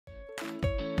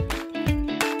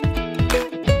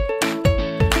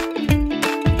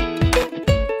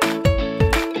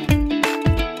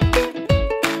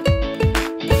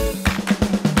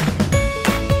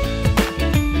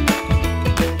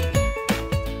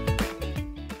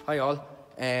Hi all,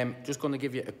 just going to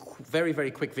give you a very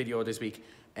quick video this week.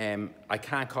 I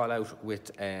can't call out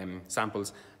with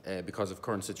samples because of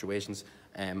current situations.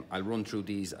 I'll run through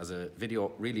these as a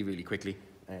video really quickly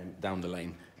down the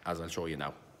line, as I'll show you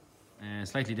now.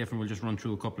 Slightly different, we'll just run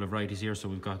through a couple of varieties here. So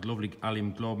we've got lovely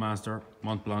Allium Globemaster,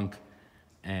 Mont Blanc,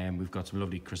 we've got some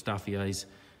lovely Christophiais,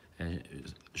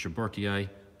 Schubertii,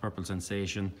 Purple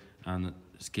Sensation, and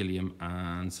Skillium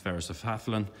and Spherus of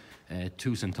Haflin,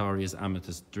 two Centaurias,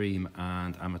 Amethyst Dream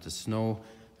and Amethyst Snow,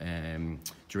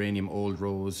 Geranium Old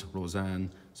Rose,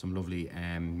 Roseanne, some lovely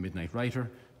Midnight Writer,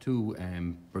 two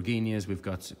Bergenias, we've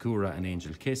got Sakura and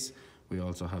Angel Kiss. We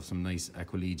also have some nice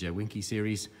Aquilegia Winky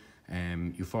series,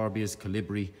 Euphorbias,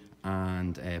 Colibri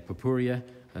and Purpurea,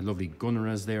 lovely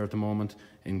Gunneras there at the moment.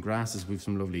 In grasses we've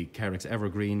some lovely Carex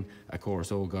Evergreen,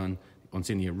 Acorus Ogon,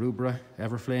 Oncinia rubra,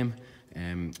 Everflame,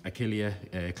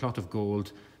 Achillea, Clot of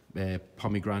Gold,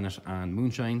 Pomegranate and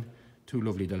Moonshine, two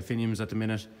lovely Delphiniums at the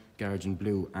minute, Guardian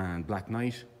Blue and Black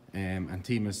Knight,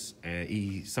 Antemus,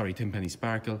 Timpenny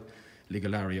Sparkle,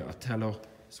 Ligularia Otello,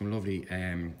 some lovely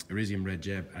Erisium Red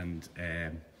Jeb and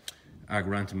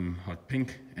Agaranthum Hot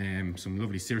Pink, some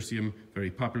lovely Cirsium,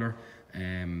 very popular,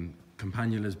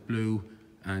 Campanulas Blue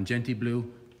and Genti Blue,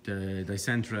 the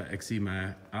Dicentra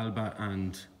Eczema Alba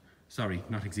and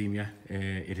not Eczema,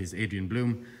 it is Adrian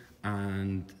Bloom,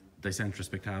 and Dicentra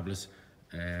Spectabilis,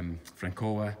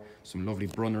 Francoa, some lovely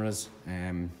Brunneras,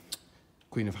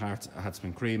 Queen of Hearts,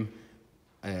 Hatsman Cream,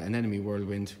 Anemone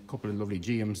Whirlwind, a couple of lovely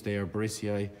Geums there,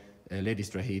 Borisii, Lady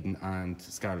Strahedon and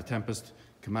Scarlet Tempest,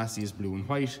 Camasius Blue and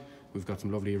White. We've got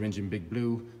some lovely Orangium Big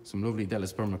Blue, some lovely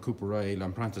Delisperma Cooperi,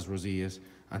 Lamprantus Roseas,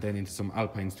 and then into some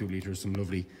Alpines 2 litres, some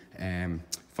lovely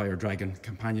Fire Dragon,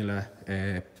 Campanula,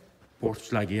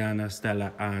 Portulagiana,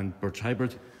 Stella and Birch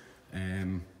Hybrid.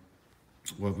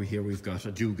 Over here we've got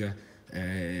Ajuga,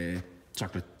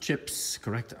 Chocolate Chips,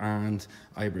 correct, and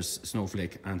Ibis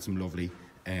Snowflake and some lovely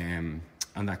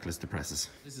Anaclus Depressus.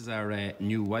 This is our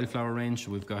new wildflower range.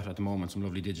 We've got at the moment some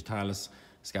lovely Digitalis,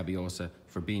 Scabiosa,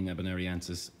 Verbena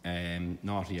bonariensis,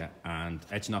 Naughtia and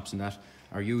Echinops in that.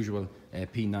 Our usual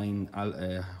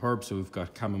P9 herbs, so we've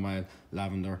got chamomile,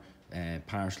 lavender,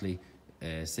 parsley,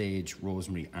 sage,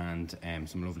 rosemary and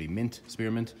some lovely mint,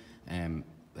 spearmint,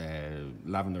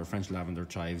 lavender, French lavender,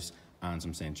 chives and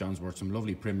some St. John's wort, some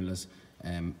lovely primulas,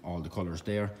 all the colours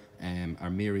there,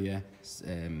 Armeria,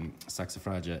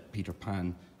 Saxifraga, Peter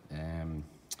Pan,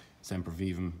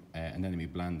 Sempervivum, Anemone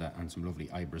Blanda and some lovely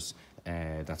Ibis,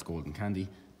 that's Golden Candy,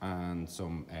 and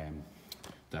some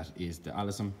that is the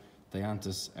Alisum,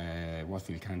 Dianthus,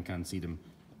 Watfield Can Sedum,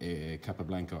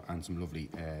 Capablanca and some lovely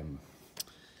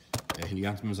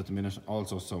Helianthemums at the minute,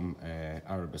 also some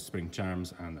Arabis Spring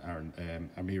Charms and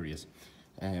Armerias.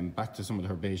 Back to some of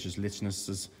the herbaceous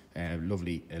lichnesses,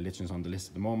 lovely lichens on the list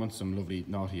at the moment, some lovely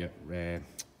Naughtia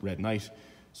Red Knight,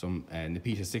 some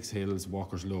Nepeta Six Hills,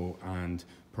 Walker's Low and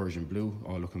Persian Blue,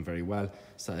 all looking very well.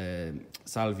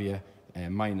 Salvia,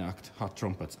 Minacht, Hot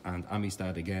Trumpets and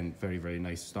Amistad, again very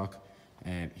nice stock.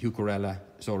 Heucherella,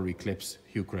 Solar Eclipse,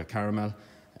 Heuchera Caramel,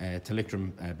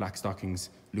 Telictrum Black Stockings,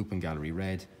 Lupin Gallery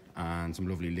Red and some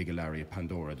lovely Ligularia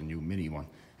Pandora, the new mini one.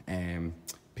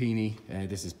 Peony,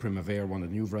 this is Primavera, one of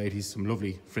the new varieties, some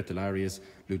lovely Fritillarias,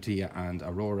 Lutea and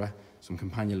Aurora, some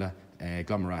Campanula,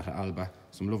 Glomerata Alba,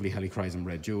 some lovely Helichrysum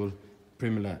Red Jewel,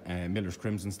 Primula, Miller's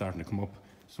Crimson starting to come up,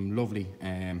 some lovely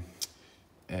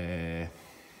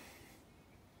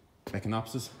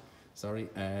Echinopsis,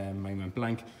 I went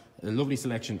blank. A lovely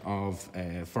selection of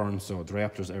ferns, so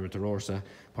Dryopteris erythrorsa,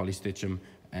 Polystichum,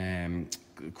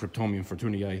 Cryptomium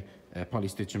fortunii,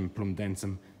 Polystichum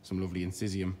plumdensum, some lovely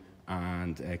Incisium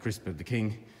and Crispa the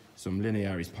King, some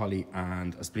Linearis poly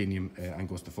and Asplenium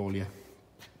angustifolia.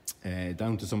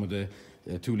 Down to some of the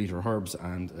 2 litre herbs,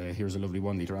 and here's a lovely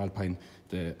 1 litre Alpine,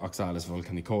 the Oxalis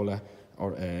volcanicola,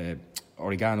 or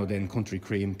oregano, then country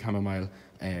cream, chamomile,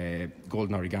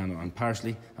 golden oregano and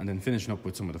parsley, and then finishing up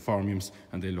with some of the Phormiums,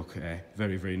 and they look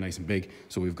very nice and big.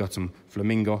 So we've got some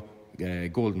Flamingo,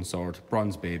 Golden Sword,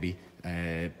 Bronze Baby,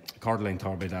 Cordyline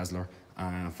Torbe Dazzler,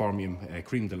 Phormium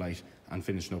Cream Delight, and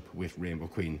finishing up with Rainbow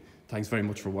Queen. Thanks very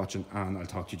much for watching, and I'll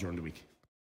talk to you during the week.